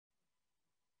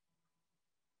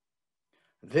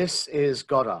This is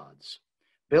Goddards,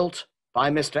 built by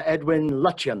Mr. Edwin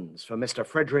Lutyens for Mr.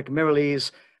 Frederick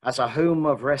Mirrlees as a home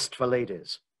of rest for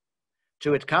ladies.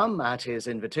 To it come, at his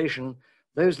invitation,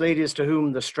 those ladies to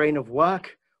whom the strain of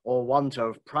work or want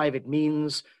of private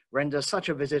means renders such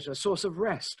a visit a source of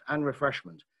rest and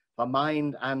refreshment for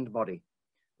mind and body.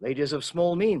 Ladies of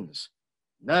small means,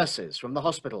 nurses from the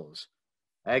hospitals,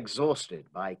 exhausted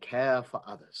by care for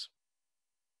others.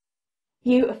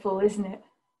 Beautiful, isn't it?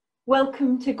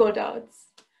 Welcome to Goddards.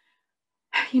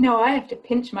 You know, I have to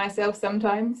pinch myself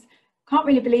sometimes. Can't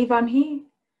really believe I'm here.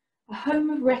 A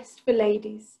home of rest for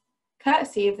ladies,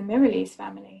 courtesy of the Mirrlees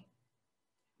family.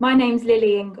 My name's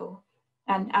Lily Ingle,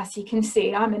 and as you can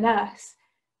see, I'm a nurse.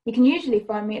 You can usually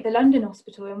find me at the London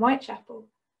Hospital in Whitechapel.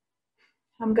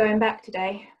 I'm going back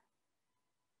today.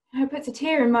 It puts a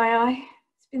tear in my eye.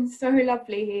 It's been so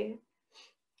lovely here.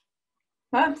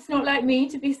 Well, it's not like me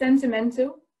to be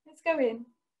sentimental. Let's go in.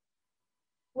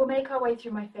 We'll make our way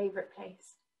through my favourite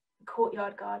place, the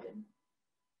courtyard garden.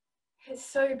 It's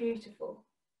so beautiful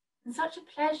and such a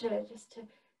pleasure just to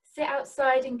sit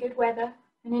outside in good weather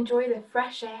and enjoy the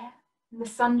fresh air and the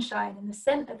sunshine and the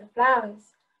scent of the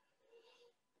flowers.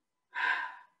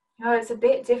 Oh, it's a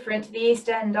bit different to the East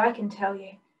End, I can tell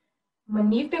you.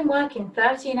 When you've been working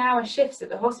 13-hour shifts at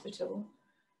the hospital,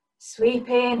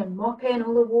 sweeping and mopping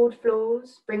all the ward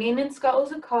floors, bringing in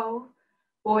scuttles of coal,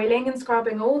 boiling and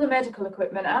scrubbing all the medical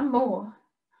equipment and more,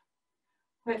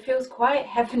 well, it feels quite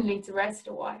heavenly to rest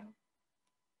a while.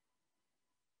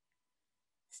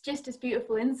 It's just as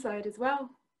beautiful inside as well.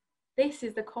 This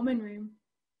is the common room.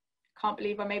 Can't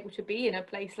believe I'm able to be in a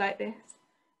place like this.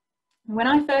 When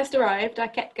I first arrived, I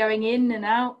kept going in and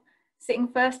out, sitting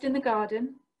first in the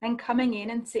garden, then coming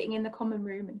in and sitting in the common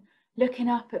room and looking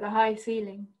up at the high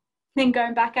ceiling, then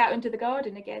going back out into the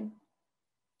garden again.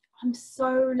 I'm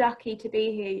so lucky to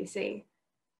be here, you see.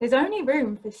 There's only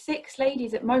room for 6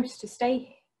 ladies at most to stay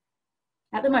here.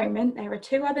 At the moment, there are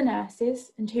 2 other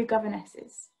nurses and 2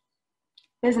 governesses.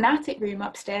 There's an attic room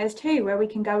upstairs too, where we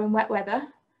can go in wet weather.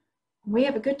 We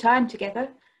have a good time together,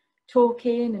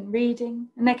 talking and reading,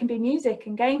 and there can be music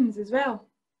and games as well.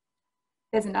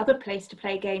 There's another place to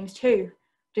play games too,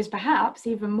 which is perhaps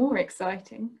even more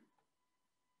exciting.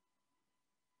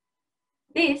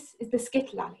 This is the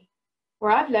Skittle Alley,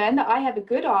 where I've learned that I have a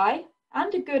good eye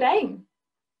and a good aim.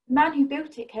 The man who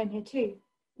built it came here too.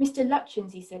 Mr.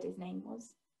 Lutyens, he said his name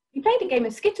was. He played a game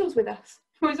of skittles with us.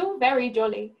 It was all very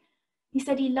jolly. He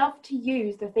said he loved to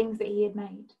use the things that he had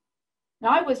made. Now,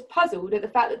 I was puzzled at the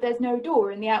fact that there's no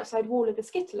door in the outside wall of the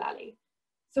Skittle Alley.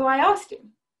 So I asked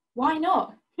him, why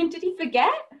not? Did he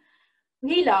forget?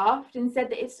 He laughed and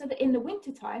said that it's so that in the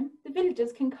winter time, the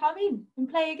villagers can come in and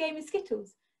play a game of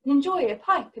skittles and enjoy a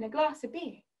pipe and a glass of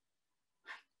beer.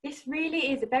 This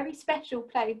really is a very special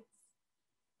place.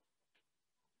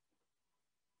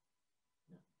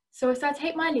 So as I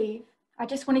take my leave, I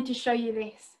just wanted to show you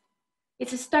this.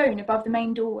 It's a stone above the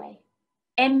main doorway,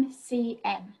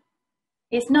 MCM.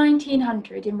 It's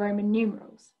 1900 in Roman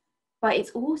numerals, but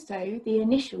it's also the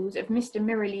initials of Mr.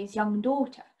 Mirrlees' young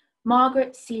daughter,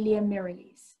 Margaret Celia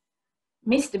Mirrlees.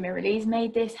 Mr. Mirrlees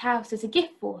made this house as a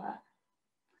gift for her.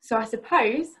 So I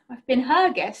suppose I've been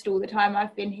her guest all the time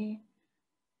I've been here.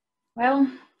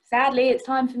 Well, sadly, it's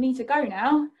time for me to go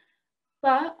now,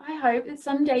 but I hope that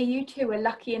someday you too are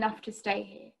lucky enough to stay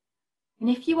here. And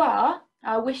if you are,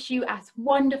 I wish you as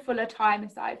wonderful a time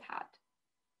as I've had.